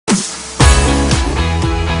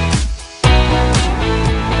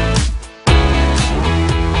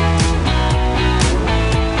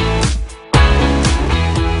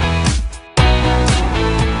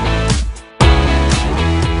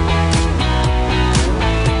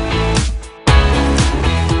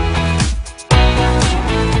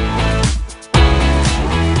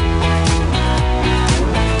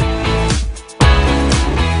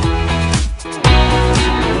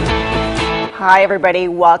Hi everybody,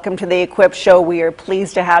 welcome to the Equip Show. We are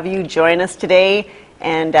pleased to have you join us today,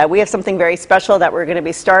 and we have something very special that we're going to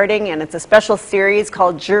be starting, and it's a special series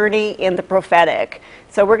called Journey in the Prophetic.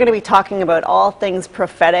 So we're going to be talking about all things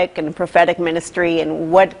prophetic and prophetic ministry and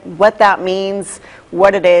what that means,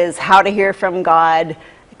 what it is, how to hear from God,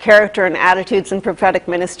 character and attitudes in prophetic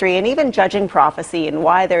ministry, and even judging prophecy and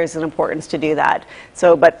why there is an importance to do that.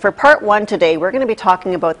 But for part one today, we're going to be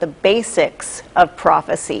talking about the basics of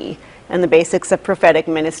prophecy and the basics of prophetic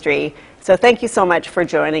ministry. So thank you so much for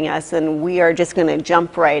joining us, and we are just going to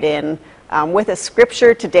jump right in with a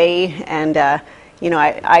scripture today. And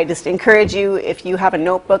I just encourage you, if you have a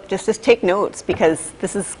notebook, just take notes, because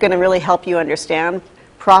this is going to really help you understand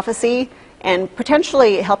prophecy and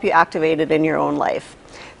potentially help you activate it in your own life.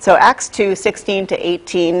 So Acts 2:16 to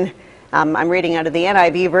 18, I'm reading out of the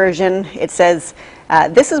NIV version. It says,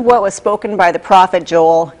 this is what was spoken by the prophet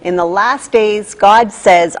Joel. In the last days, God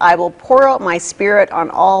says, I will pour out my spirit on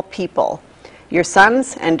all people. Your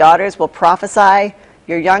sons and daughters will prophesy.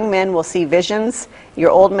 Your young men will see visions. Your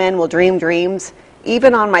old men will dream dreams.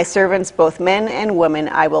 Even on my servants, both men and women,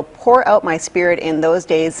 I will pour out my spirit in those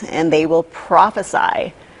days, and they will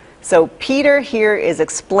prophesy. So Peter here is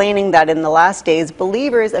explaining that in the last days,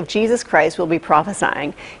 believers of Jesus Christ will be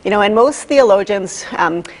prophesying. And most theologians,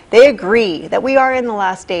 they agree that we are in the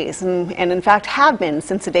last days, and in fact have been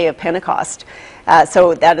since the day of Pentecost.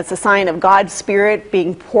 So that it's a sign of God's Spirit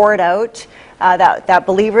being poured out, that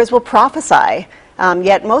believers will prophesy.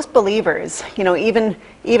 Yet most believers,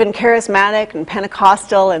 even charismatic and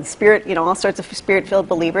Pentecostal and spirit, all sorts of spirit-filled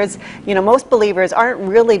believers, most believers aren't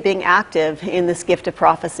really being active in this gift of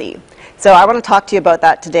prophecy. So I want to talk to you about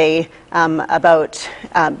that today, about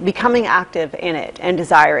becoming active in it and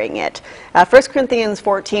desiring it. 1 Corinthians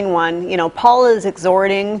 14:1, Paul is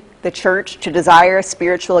exhorting the church to desire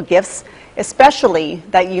spiritual gifts, especially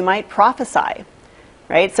that you might prophesy,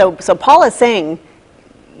 right? So Paul is saying,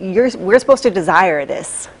 we're supposed to desire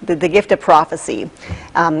this, the gift of prophecy.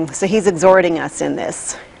 So he's exhorting us in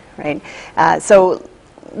this, right? So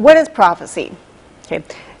what is prophecy? Okay,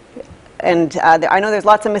 and I know there's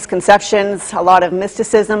lots of misconceptions, a lot of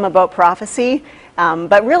mysticism about prophecy,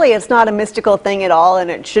 but really it's not a mystical thing at all, and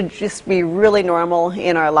it should just be really normal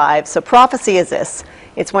in our lives. So prophecy is this.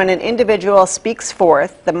 It's when an individual speaks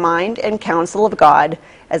forth the mind and counsel of God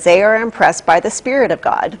as they are impressed by the Spirit of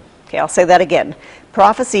God. Okay, I'll say that again.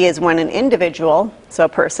 Prophecy is when an individual, so a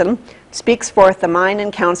person, speaks forth the mind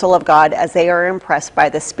and counsel of God as they are impressed by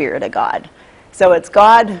the Spirit of God. So it's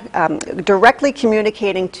God directly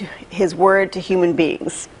communicating to His word to human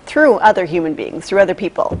beings, through other human beings, through other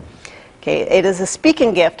people. Okay, it is a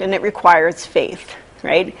speaking gift, and it requires faith,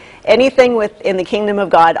 right? Anything within the kingdom of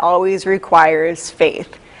God always requires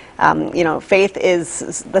faith. Faith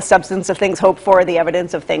is the substance of things hoped for, the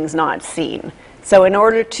evidence of things not seen. So in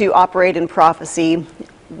order to operate in prophecy,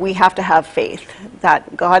 we have to have faith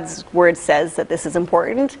that God's word says that this is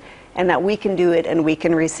important and that we can do it and we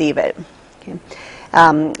can receive it. Okay.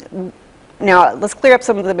 Now, let's clear up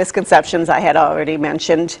some of the misconceptions I had already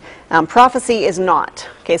mentioned. Prophecy is not.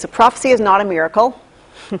 Okay, so prophecy is not a miracle.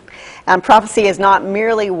 Prophecy is not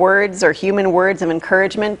merely words or human words of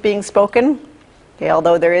encouragement being spoken. Okay,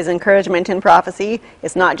 although there is encouragement in prophecy,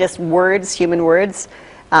 it's not just words, human words.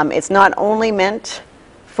 It's not only meant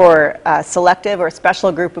for a selective or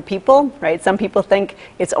special group of people, right? Some people think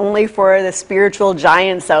it's only for the spiritual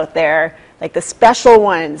giants out there, like the special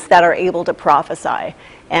ones that are able to prophesy.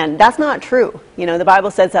 And that's not true. The Bible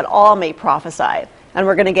says that all may prophesy. And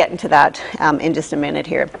we're going to get into that in just a minute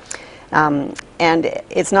here. And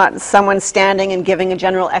it's not someone standing and giving a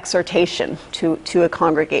general exhortation to a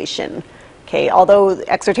congregation. Okay, although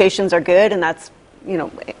exhortations are good, and that's,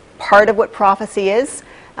 part of what prophecy is,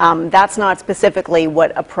 that's not specifically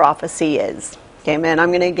what a prophecy is. Okay, and I'm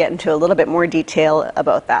going to get into a little bit more detail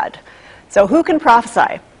about that. So who can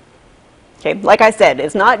prophesy? Okay, like I said,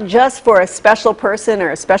 it's not just for a special person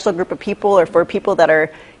or a special group of people or for people that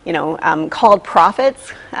are, called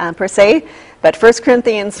prophets per se. But 1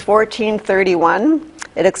 Corinthians 14:31,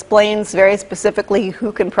 it explains very specifically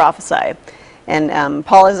who can prophesy. And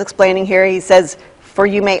Paul is explaining here, he says, for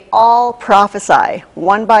you may all prophesy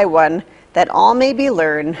one by one, that all may be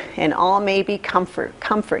learned and all may be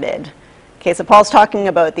comforted. Okay, so Paul's talking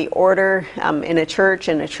about the order in a church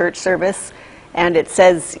service, and it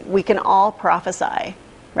says we can all prophesy,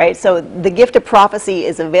 right? So the gift of prophecy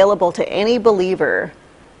is available to any believer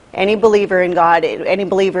in God, any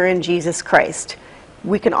believer in Jesus Christ.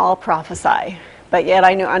 We can all prophesy, but yet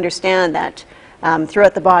I understand that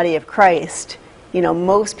throughout the body of Christ,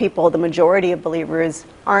 most people, the majority of believers,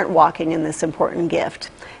 aren't walking in this important gift.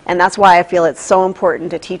 And that's why I feel it's so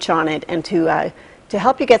important to teach on it and to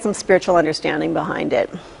help you get some spiritual understanding behind it.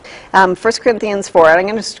 1 Corinthians 4,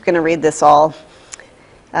 I'm just going to read this all,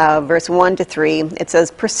 verse 1 to 3. It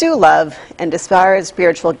says, "Pursue love and desire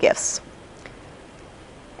spiritual gifts,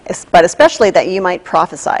 but especially that you might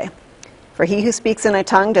prophesy. For he who speaks in a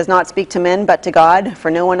tongue does not speak to men but to God,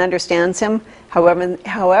 for no one understands him.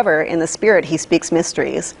 However, in the Spirit he speaks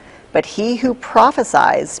mysteries. But he who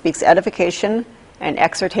prophesies speaks edification and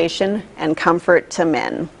exhortation and comfort to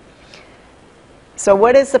men." So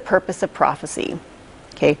what is the purpose of prophecy?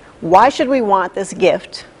 Okay, why should we want this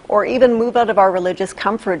gift or even move out of our religious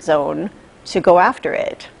comfort zone to go after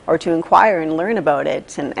it or to inquire and learn about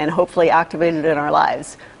it and hopefully activate it in our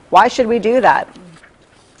lives? Why should we do that?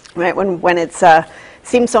 Right, when it's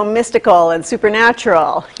seems so mystical and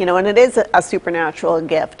supernatural, and it is a supernatural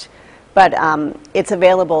gift, but it's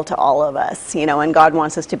available to all of us, and God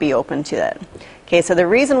wants us to be open to it. Okay, so the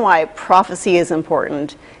reason why prophecy is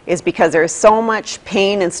important is because there's so much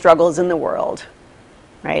pain and struggles in the world,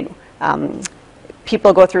 right?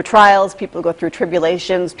 People go through trials, people go through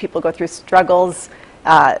tribulations, people go through struggles,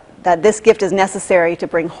 that this gift is necessary to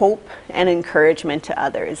bring hope and encouragement to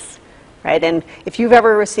others. Right, and if you've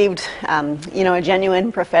ever received, a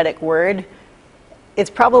genuine prophetic word,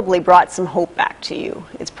 it's probably brought some hope back to you.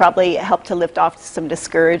 It's probably helped to lift off some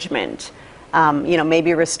discouragement.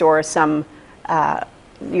 Maybe restore some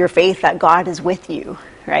your faith that God is with you.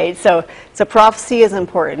 Right, so prophecy is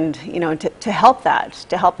important. To help that,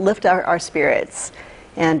 to help lift our spirits,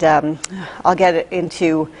 and I'll get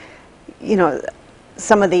into,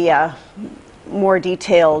 some of the more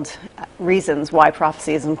detailed reasons why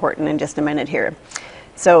prophecy is important in just a minute here.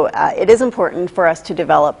 So it is important for us to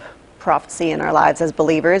develop prophecy in our lives as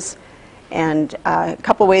believers, and a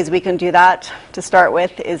couple ways we can do that to start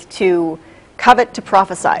with is to covet to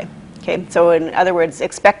prophesy. Okay, so in other words,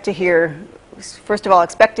 expect to hear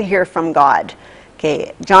from God.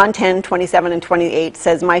 Okay, John 10:27 and 28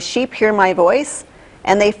 says, "My sheep hear my voice,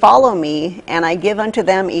 and they follow me, and I give unto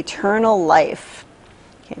them eternal life."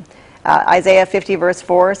 Okay. Isaiah 50 verse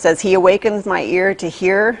 4 says, "He awakens my ear to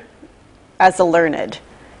hear as the learned."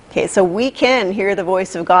 Okay, so we can hear the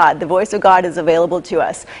voice of God. The voice of God is available to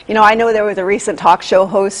us. I know there was a recent talk show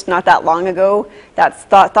host not that long ago that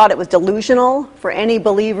thought it was delusional for any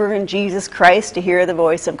believer in Jesus Christ to hear the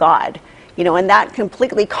voice of God. And that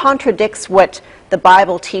completely contradicts what the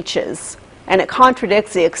Bible teaches. And it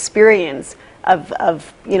contradicts the experience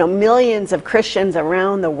of millions of Christians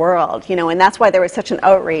around the world, and that's why there was such an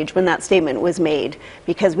outrage when that statement was made,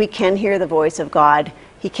 because we can hear the voice of God.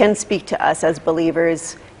 He can speak to us as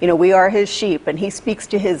believers. We are his sheep, and he speaks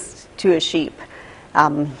to his sheep.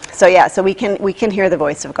 So we can hear the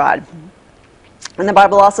voice of God. And the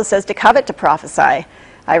Bible also says to covet to prophesy.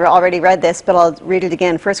 I already read this, but I'll read it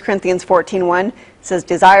again. 1 Corinthians 14:1 says,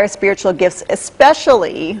 "Desire spiritual gifts,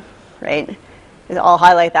 especially," right? I'll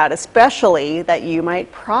highlight that, "especially that you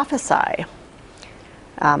might prophesy."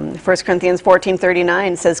 1 Corinthians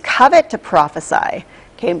 14:39 says, "Covet to prophesy."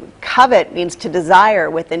 Okay, covet means to desire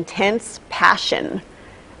with intense passion.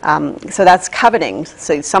 So that's coveting.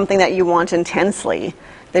 So something that you want intensely.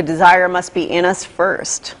 The desire must be in us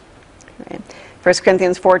first. Right? 1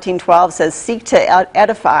 Corinthians 14:12 says, "Seek to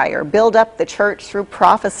edify or build up the church through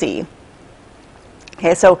prophecy."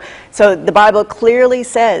 Okay, so the Bible clearly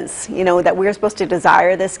says, that we're supposed to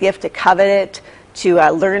desire this gift, to covet it, to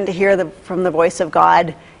learn to hear from the voice of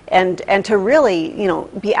God, and to really,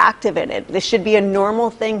 be active in it. This should be a normal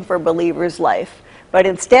thing for believers' life, but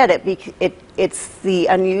instead it's the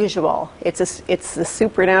unusual. It's the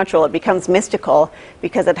supernatural. It becomes mystical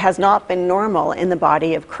because it has not been normal in the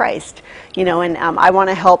body of Christ. And I want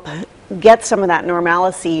to help get some of that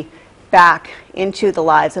normalcy back into the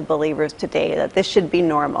lives of believers today, that this should be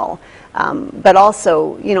normal, but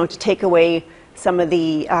also, to take away some of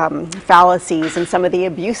the fallacies and some of the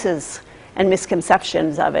abuses and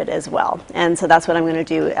misconceptions of it as well. And so that's what I'm going to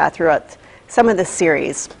do throughout some of this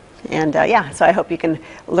series. And so I hope you can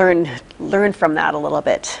learn from that a little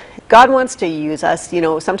bit. God wants to use us.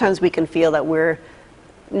 Sometimes we can feel that we're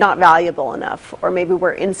not valuable enough, or maybe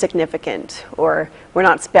we're insignificant, or we're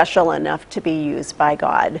not special enough to be used by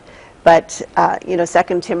God. But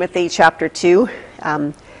 2 Timothy chapter 2,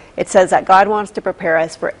 it says that God wants to prepare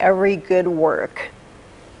us for every good work,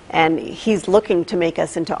 and he's looking to make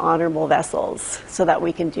us into honorable vessels so that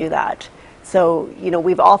we can do that. So,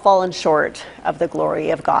 we've all fallen short of the glory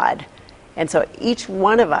of God. And so each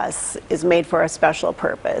one of us is made for a special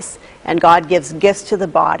purpose. And God gives gifts to the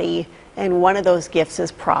body, and one of those gifts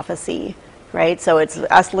is prophecy, right? So it's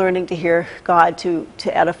us learning to hear God to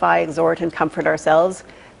edify, exhort, and comfort ourselves.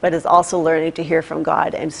 but is also learning to hear from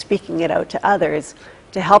God and speaking it out to others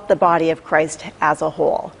to help the body of Christ as a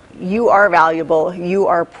whole. You are valuable. You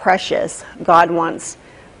are precious. God wants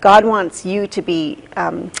you to be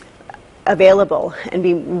available and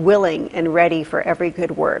be willing and ready for every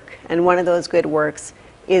good work. And one of those good works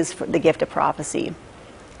is for the gift of prophecy.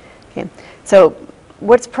 Okay, so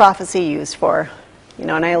what's prophecy used for?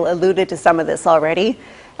 And I alluded to some of this already.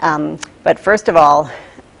 But first of all,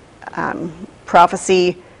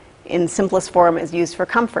 prophecy in simplest form is used for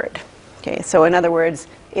comfort. Okay, so in other words,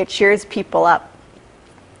 it cheers people up.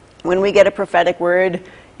 When we get a prophetic word,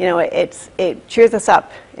 it cheers us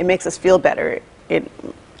up. It makes us feel better.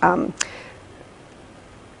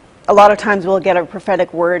 A lot of times we'll get a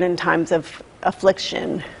prophetic word in times of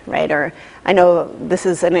affliction, right? Or I know this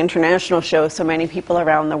is an international show, so many people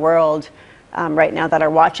around the world right now that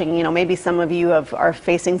are watching, maybe some of you are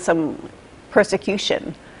facing some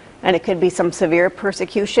persecution. And it could be some severe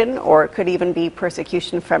persecution, or it could even be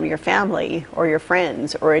persecution from your family or your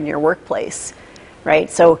friends or in your workplace,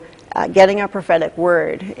 right? So getting a prophetic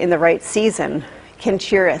word in the right season can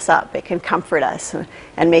cheer us up. It can comfort us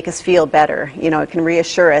and make us feel better. It can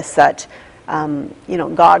reassure us that,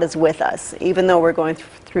 God is with us. Even though we're going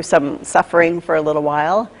through some suffering for a little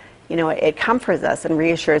while, it comforts us and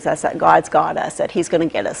reassures us that God's got us, that He's going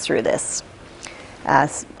to get us through this.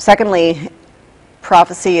 Secondly,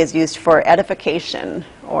 prophecy is used for edification,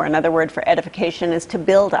 or another word for edification is to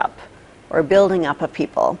build up, or building up a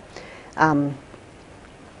people.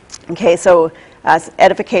 So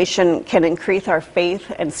edification can increase our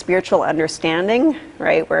faith and spiritual understanding,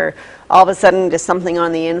 right? Where all of a sudden just something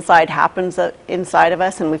on the inside happens inside of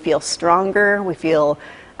us and we feel stronger, we feel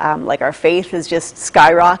like our faith is just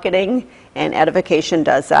skyrocketing, and edification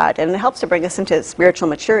does that. And it helps to bring us into spiritual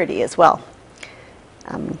maturity as well.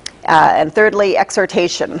 And thirdly,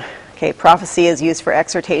 exhortation. Okay, prophecy is used for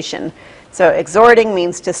exhortation. So exhorting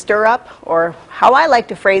means to stir up, or how I like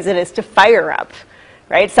to phrase it is to fire up,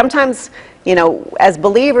 right? Sometimes, as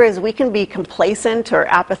believers, we can be complacent or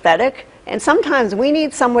apathetic, and sometimes we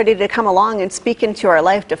need somebody to come along and speak into our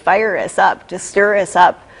life to fire us up, to stir us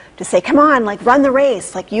up, to say, come on, run the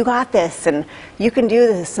race, you got this, and you can do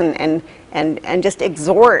this, and just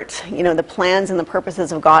exhort, the plans and the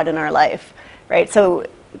purposes of God in our life, right? So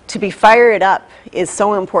to be fired up is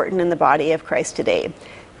so important in the body of Christ today,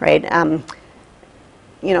 right?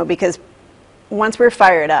 Because once we're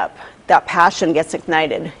fired up, that passion gets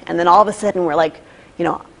ignited, and then all of a sudden we're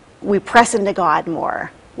we press into God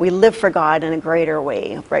more. We live for God in a greater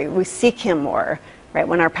way, right? We seek Him more, right?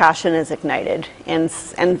 When our passion is ignited,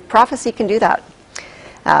 and prophecy can do that.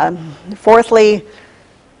 Fourthly,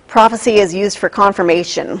 prophecy is used for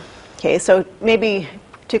confirmation. Okay, so maybe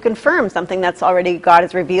to confirm something that's already God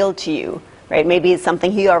has revealed to you, right? Maybe it's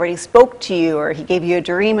something He already spoke to you, or He gave you a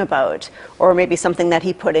dream about, or maybe something that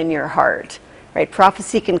He put in your heart, right?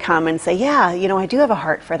 Prophecy can come and say, yeah, I do have a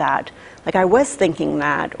heart for that. I was thinking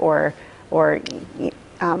that, or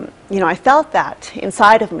I felt that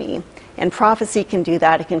inside of me. And prophecy can do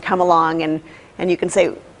that. It can come along and you can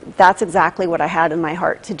say, that's exactly what I had in my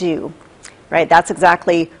heart to do, right? That's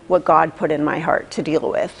exactly what God put in my heart to deal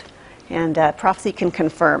with. And prophecy can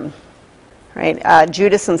confirm, right?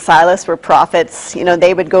 Judas and Silas were prophets.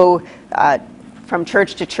 They would go from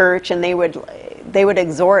church to church, and they would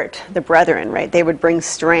exhort the brethren, right? They would bring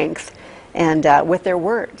strength and with their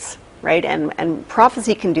words, right? And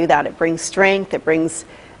prophecy can do that. It brings strength. It brings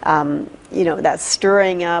that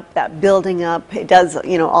stirring up, that building up. It does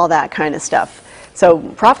all that kind of stuff. So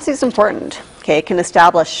prophecy is important. Okay, it can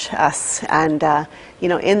establish us and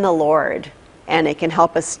in the Lord, and it can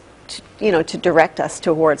help us to direct us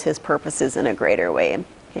towards His purposes in a greater way.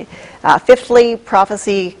 Okay. Fifthly,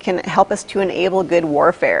 prophecy can help us to enable good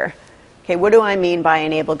warfare. Okay, what do I mean by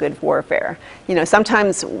enable good warfare?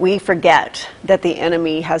 Sometimes we forget that the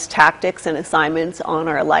enemy has tactics and assignments on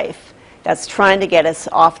our life that's trying to get us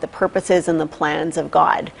off the purposes and the plans of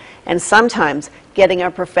God. And sometimes getting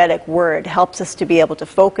a prophetic word helps us to be able to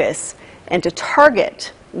focus and to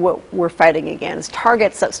target what we're fighting against,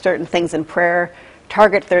 target certain things in prayer,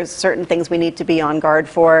 target there's certain things we need to be on guard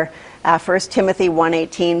for. 1 Timothy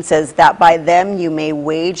 1:18 says that by them you may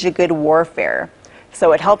wage a good warfare.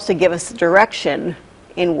 So it helps to give us direction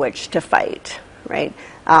in which to fight, right?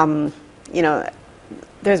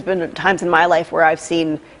 There's been times in my life where I've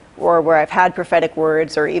seen or where I've had prophetic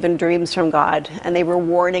words or even dreams from God, and they were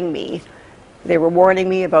warning me. They were warning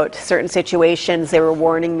me about certain situations. They were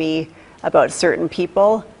warning me about certain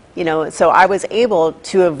people, so I was able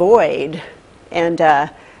to avoid some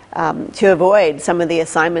of the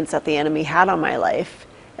assignments that the enemy had on my life,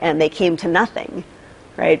 and they came to nothing,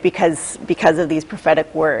 right? Because of these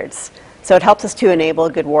prophetic words. So it helps us to enable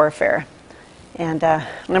good warfare. And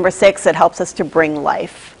number 6, it helps us to bring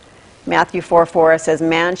life. Matthew 4:4 says,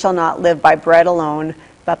 "Man shall not live by bread alone,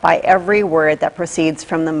 but by every word that proceeds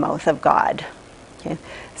from the mouth of God." Okay?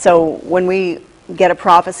 So when we get a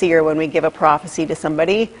prophecy or when we give a prophecy to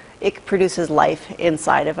somebody, it produces life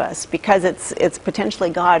inside of us because it's potentially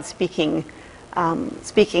God speaking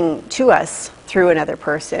to us through another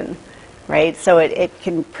person, right? So it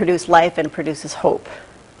can produce life and produces hope,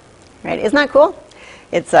 right? Isn't that cool?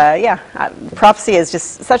 It's prophecy is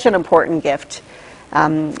just such an important gift.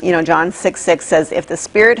 John 6:6 says, "If the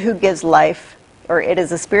Spirit who gives life, or it is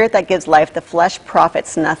the Spirit that gives life, the flesh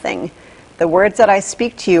profits nothing. The words that I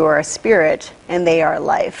speak to you are a spirit, and they are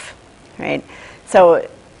life." Right? So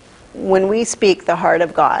when we speak the heart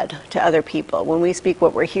of God to other people, when we speak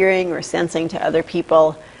what we're hearing or sensing to other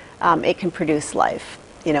people, it can produce life.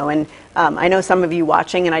 And I know some of you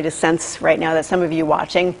watching, and I just sense right now that some of you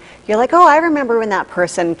watching, you're like, "Oh, I remember when that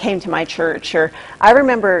person came to my church," or "I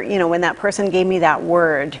remember, when that person gave me that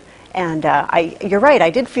word, and you're right, I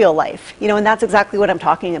did feel life." And that's exactly what I'm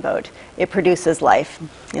talking about. It produces life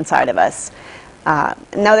inside of us.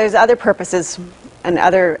 Now, there's other purposes and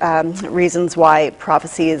other reasons why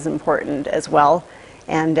prophecy is important as well,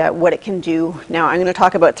 and what it can do. Now, I'm going to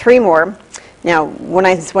talk about 3 more. Now, when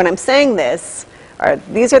I'm saying this,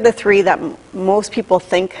 these are the 3 that most people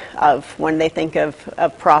think of when they think of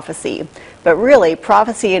prophecy. But really,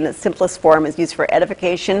 prophecy in its simplest form is used for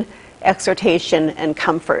edification, exhortation, and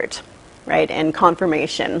comfort, right? And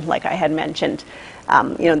confirmation, like I had mentioned.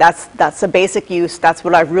 That's a basic use. That's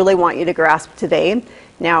what I really want you to grasp today.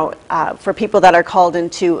 Now, for people that are called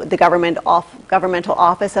into the governmental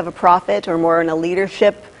office of a prophet or more in a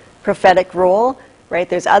leadership prophetic role, right?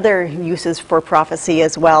 There's other uses for prophecy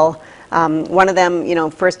as well. One of them,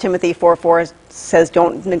 1 Timothy 4:4 says,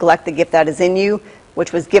 "Don't neglect the gift that is in you,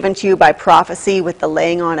 which was given to you by prophecy with the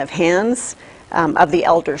laying on of hands of the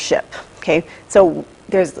eldership." Okay, so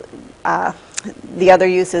there's the other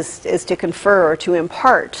use is to confer or to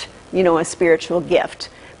impart, a spiritual gift.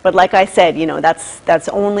 But like I said, that's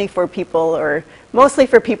only for people, or mostly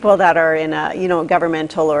for people that are in a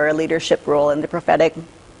governmental or a leadership role in the prophetic.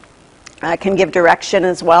 Can give direction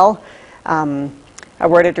as well. A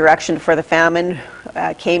word of direction for the famine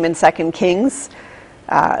came in 2 Kings.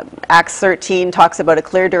 Acts 13 talks about a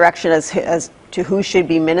clear direction as to who should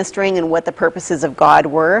be ministering and what the purposes of God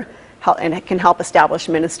were, and it can help establish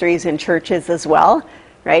ministries in churches as well,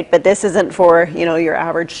 right? But this isn't for, your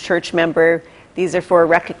average church member. These are for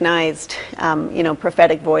recognized,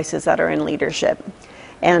 prophetic voices that are in leadership.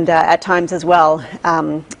 And at times as well,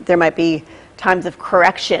 there might be times of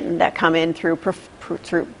correction that come in through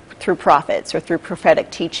prophets or through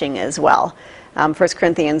prophetic teaching as well. 1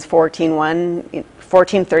 Corinthians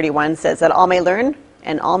 14:31 says that all may learn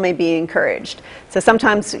and all may be encouraged. So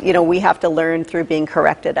sometimes, we have to learn through being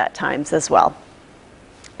corrected at times as well.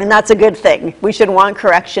 And that's a good thing. We should want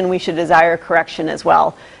correction. We should desire correction as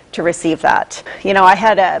well to receive that. I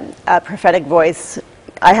had a prophetic voice.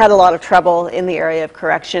 I had a lot of trouble in the area of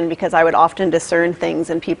correction because I would often discern things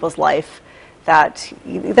in people's life that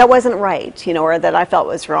wasn't right, or that I felt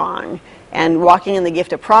was wrong. And walking in the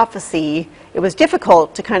gift of prophecy, it was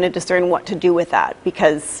difficult to kind of discern what to do with that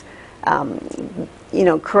because,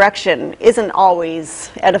 correction isn't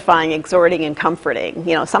always edifying, exhorting, and comforting.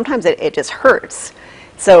 Sometimes it just hurts.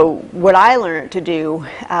 So what I learned to do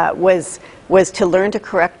was to learn to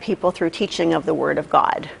correct people through teaching of the Word of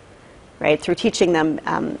God, right? Through teaching them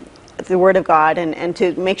the Word of God and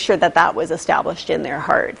to make sure that was established in their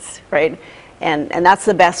hearts, right? And that's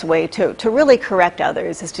the best way to really correct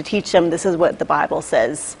others, is to teach them this is what the Bible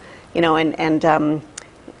says,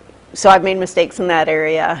 so I've made mistakes in that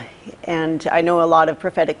area, and I know a lot of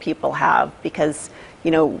prophetic people have, because,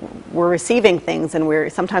 we're receiving things,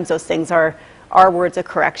 and sometimes those things are words of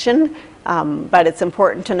correction, but it's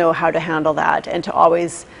important to know how to handle that and to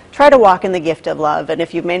always try to walk in the gift of love. And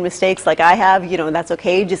if you've made mistakes like I have, that's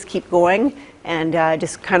okay. Just keep going and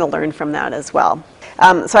just kind of learn from that as well.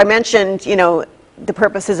 So I mentioned, the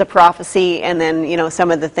purposes of prophecy, and then,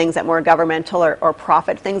 some of the things that more governmental or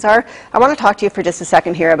prophet things are. I want to talk to you for just a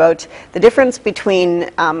second here about the difference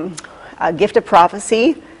between a gift of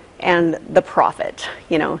prophecy and the prophet,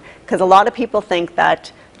 because a lot of people think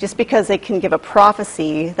that just because they can give a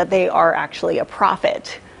prophecy that they are actually a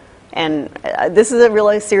prophet. And this is a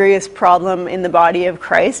really serious problem in the body of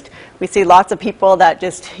Christ. We see lots of people that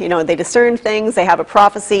just, they discern things, they have a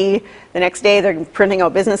prophecy, the next day they're printing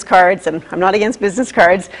out business cards, and I'm not against business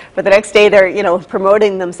cards, but the next day they're,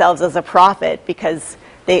 promoting themselves as a prophet because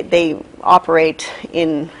they operate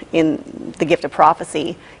in the gift of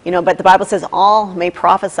prophecy, but the Bible says all may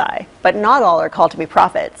prophesy, but not all are called to be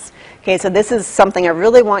prophets. Okay, so this is something I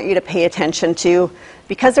really want you to pay attention to,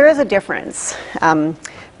 because there is a difference.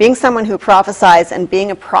 Being someone who prophesies and being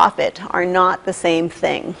a prophet are not the same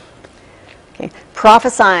thing. Okay?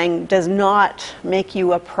 Prophesying does not make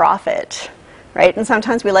you a prophet, right? And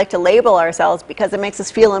sometimes we like to label ourselves because it makes us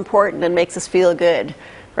feel important and makes us feel good,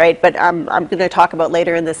 right? But I'm going to talk about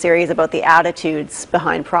later in the series about the attitudes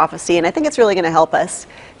behind prophecy, and I think it's really going to help us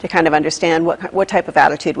to kind of understand what type of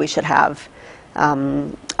attitude we should have.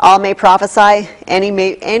 All may prophesy.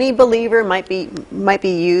 Any believer might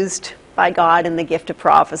be used by God in the gift of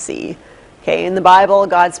prophecy. Okay, in the Bible,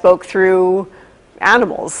 God spoke through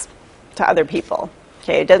animals to other people.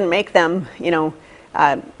 Okay, it doesn't make them,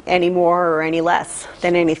 any more or any less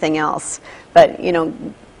than anything else. But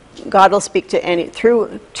God will speak to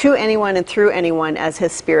anyone and through anyone as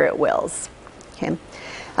His Spirit wills. Okay,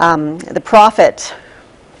 the prophet.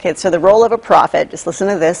 Okay, so the role of a prophet, just listen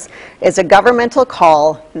to this, is a governmental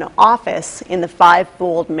call, an office in the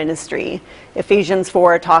fivefold ministry. Ephesians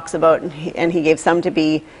 4 talks about, and he gave some to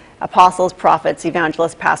be apostles, prophets,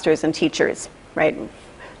 evangelists, pastors, and teachers, right?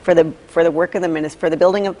 For the work of the ministry, for the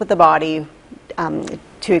building up of the body,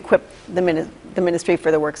 to equip the ministry for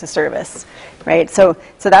the works of service, right? So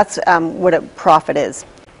that's what a prophet is.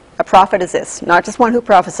 A prophet is this, not just one who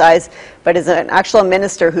prophesies, but is an actual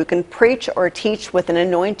minister who can preach or teach with an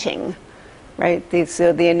anointing, right?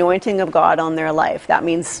 So the anointing of God on their life. That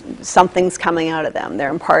means something's coming out of them.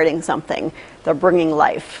 They're imparting something. They're bringing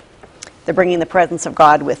life. They're bringing the presence of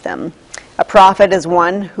God with them. A prophet is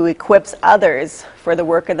one who equips others for the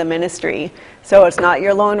work of the ministry. So it's not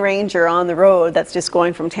your lone ranger on the road that's just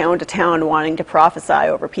going from town to town wanting to prophesy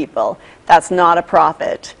over people. That's not a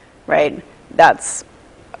prophet, right? That's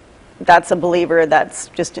a believer that's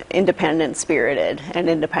just independent spirited and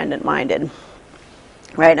independent minded,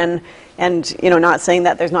 right? And not saying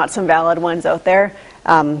that there's not some valid ones out there,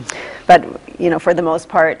 but for the most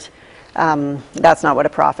part, that's not what a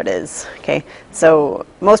prophet is. Okay, so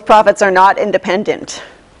most prophets are not independent.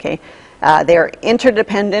 Okay, they are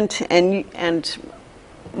interdependent, and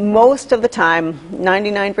most of the time,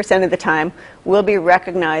 99% of the time, will be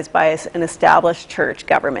recognized by an established church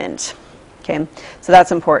government. Okay, so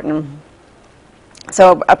that's important.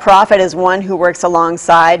 So a prophet is one who works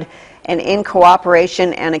alongside and in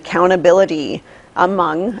cooperation and accountability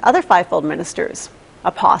among other fivefold ministers.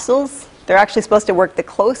 Apostles, they're actually supposed to work the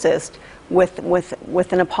closest with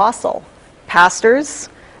an apostle. Pastors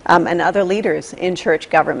and other leaders in church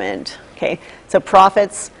government. Okay, so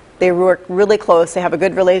prophets, they work really close. They have a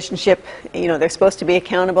good relationship. They're supposed to be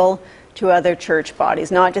accountable to other church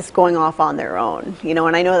bodies, not just going off on their own.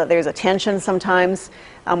 And I know that there's a tension sometimes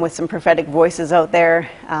with some prophetic voices out there,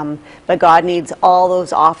 but God needs all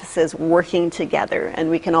those offices working together, and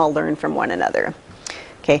we can all learn from one another.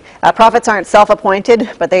 Okay, prophets aren't self-appointed,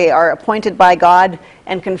 but they are appointed by God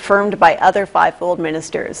and confirmed by other fivefold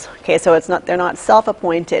ministers. Okay, so they're not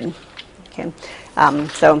self-appointed. Okay,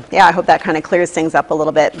 I hope that kind of clears things up a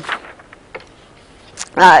little bit.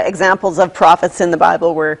 Examples of prophets in the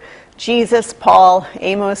Bible were Jesus, Paul,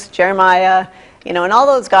 Amos, Jeremiah, and all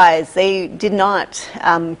those guys. They did not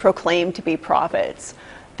proclaim to be prophets.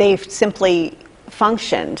 They simply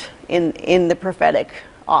functioned in the prophetic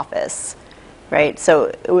office, right? So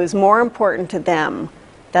it was more important to them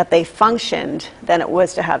that they functioned than it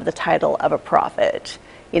was to have the title of a prophet.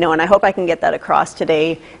 And I hope I can get that across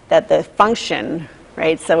today, that the function,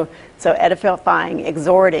 right? So edifying,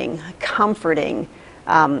 exhorting, comforting,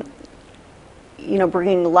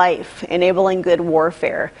 bringing life, enabling good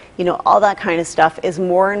warfare, all that kind of stuff is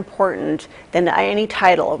more important than any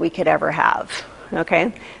title we could ever have.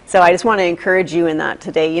 Okay, so I just want to encourage you in that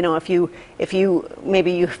today. If you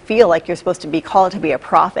maybe you feel like you're supposed to be called to be a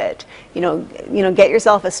prophet, get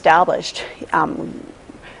yourself established.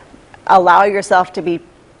 Allow yourself to be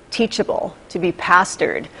teachable, to be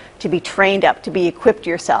pastored, to be trained up, to be equipped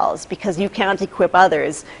yourselves, because you can't equip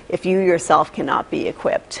others if you yourself cannot be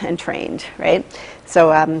equipped and trained, right?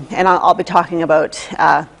 So, and I'll be talking about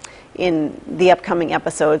in the upcoming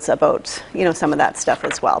episodes about, some of that stuff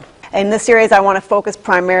as well. In this series, I want to focus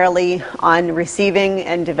primarily on receiving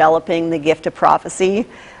and developing the gift of prophecy.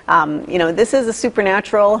 This is a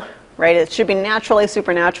supernatural, right? It should be naturally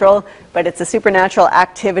supernatural, but it's a supernatural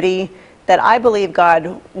activity that I believe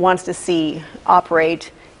God wants to see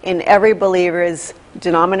operate in every believer's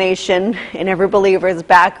denomination, in every believer's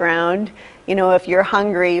background. If you're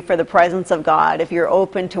hungry for the presence of God, if you're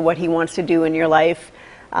open to what He wants to do in your life,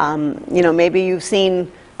 maybe you've seen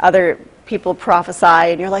other people prophesy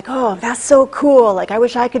and you're like, oh, that's so cool. Like, I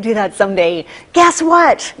wish I could do that someday. Guess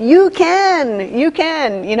what? You can,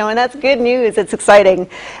 and that's good news. It's exciting.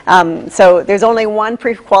 So there's only one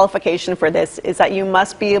pre-qualification for this, is that you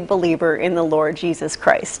must be a believer in the Lord Jesus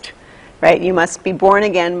Christ. Right? You must be born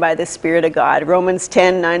again by the Spirit of God. Romans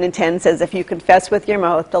 10:9-10 says, if you confess with your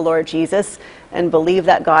mouth the Lord Jesus and believe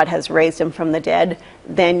that God has raised him from the dead,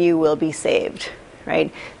 then you will be saved.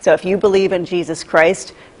 Right? So if you believe in Jesus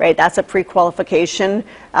Christ, right, that's a pre-qualification.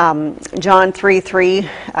 John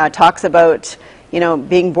 3:3 talks about,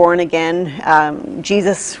 being born again.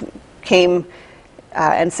 Jesus came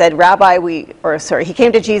and said, he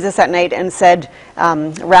came to Jesus at night and said,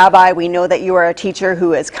 Rabbi, we know that you are a teacher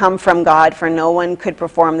who has come from God, for no one could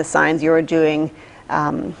perform the signs you are doing.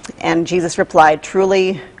 And Jesus replied,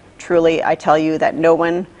 truly, truly, I tell you that no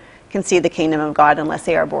one can see the kingdom of God unless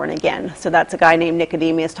they are born again. So that's a guy named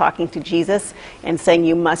Nicodemus talking to Jesus and saying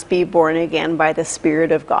you must be born again by the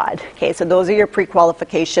Spirit of God. Okay, so those are your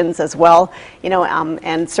pre-qualifications as well.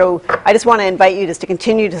 And so I just want to invite you just to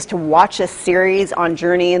continue to watch this series on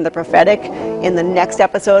Journey in the Prophetic. In the next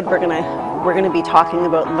episode, we're going to be talking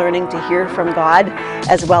about learning to hear from God,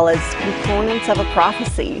 as well as components of a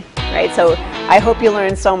prophecy. Right, so I hope you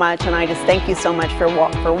learned so much, and I just thank you so much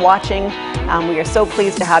for watching. We are so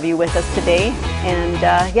pleased to have you with us today. And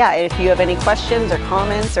if you have any questions or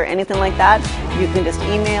comments or anything like that, you can just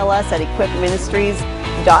email us at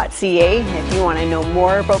equipministries.ca. If you want to know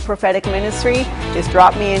more about prophetic ministry, just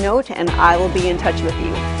drop me a note and I will be in touch with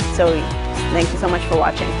you. So thank you so much for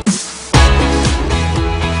watching.